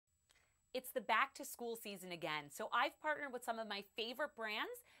It's the back to school season again, so I've partnered with some of my favorite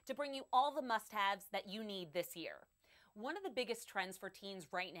brands to bring you all the must-haves that you need this year. One of the biggest trends for teens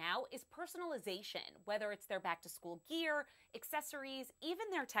right now is personalization, whether it's their back to school gear, accessories, even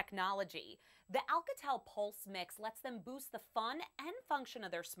their technology. The Alcatel Pulse Mix lets them boost the fun and function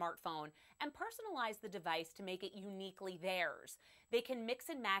of their smartphone and personalize the device to make it uniquely theirs. They can mix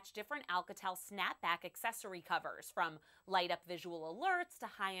and match different Alcatel snapback accessory covers, from light up visual alerts to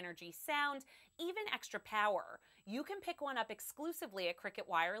high energy sound, even extra power. You can pick one up exclusively at Cricket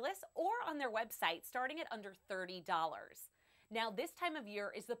Wireless or on their website starting at under $30. Now, this time of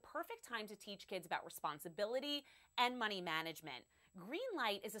year is the perfect time to teach kids about responsibility and money management.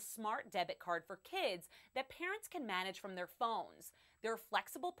 Greenlight is a smart debit card for kids that parents can manage from their phones. There are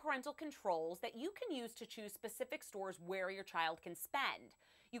flexible parental controls that you can use to choose specific stores where your child can spend.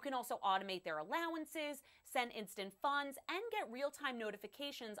 You can also automate their allowances, send instant funds, and get real-time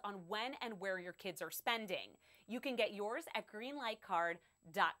notifications on when and where your kids are spending. You can get yours at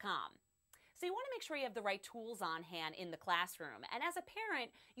greenlightcard.com. So you want to make sure you have the right tools on hand in the classroom. And as a parent,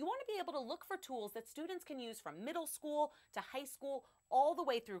 you want to be able to look for tools that students can use from middle school to high school all the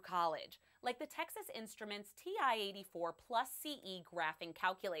way through college, like the Texas Instruments TI-84 Plus CE graphing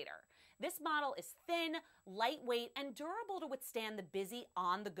calculator. This model is thin, lightweight, and durable to withstand the busy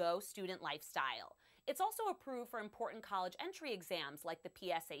on-the-go student lifestyle. It's also approved for important college entry exams like the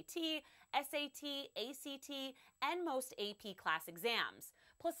PSAT, SAT, ACT, and most AP class exams.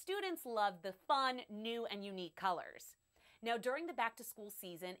 Plus, students love the fun, new, and unique colors. Now, during the back-to-school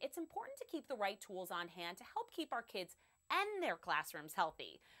season, it's important to keep the right tools on hand to help keep our kids and their classrooms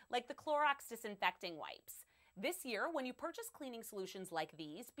healthy, like the Clorox disinfecting wipes. This year, when you purchase cleaning solutions like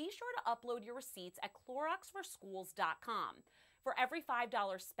these, be sure to upload your receipts at CloroxForSchools.com. For every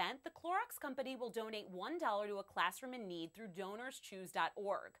 $5 spent, the Clorox company will donate $1 to a classroom in need through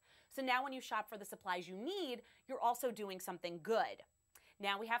DonorsChoose.org. So now when you shop for the supplies you need, you're also doing something good.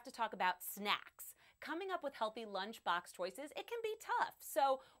 Now we have to talk about snacks. Coming up with healthy lunchbox choices, it can be tough.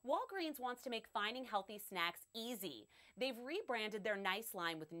 So Walgreens wants to make finding healthy snacks easy. They've rebranded their Nice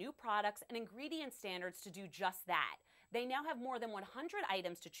line with new products and ingredient standards to do just that. They now have more than 100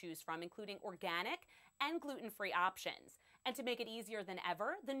 items to choose from, including organic and gluten-free options. And to make it easier than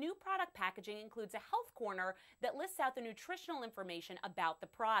ever, the new product packaging includes a health corner that lists out the nutritional information about the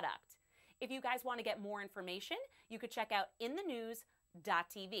product. If you guys want to get more information, you could check out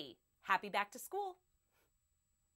InTheNews.tv. Happy back to school!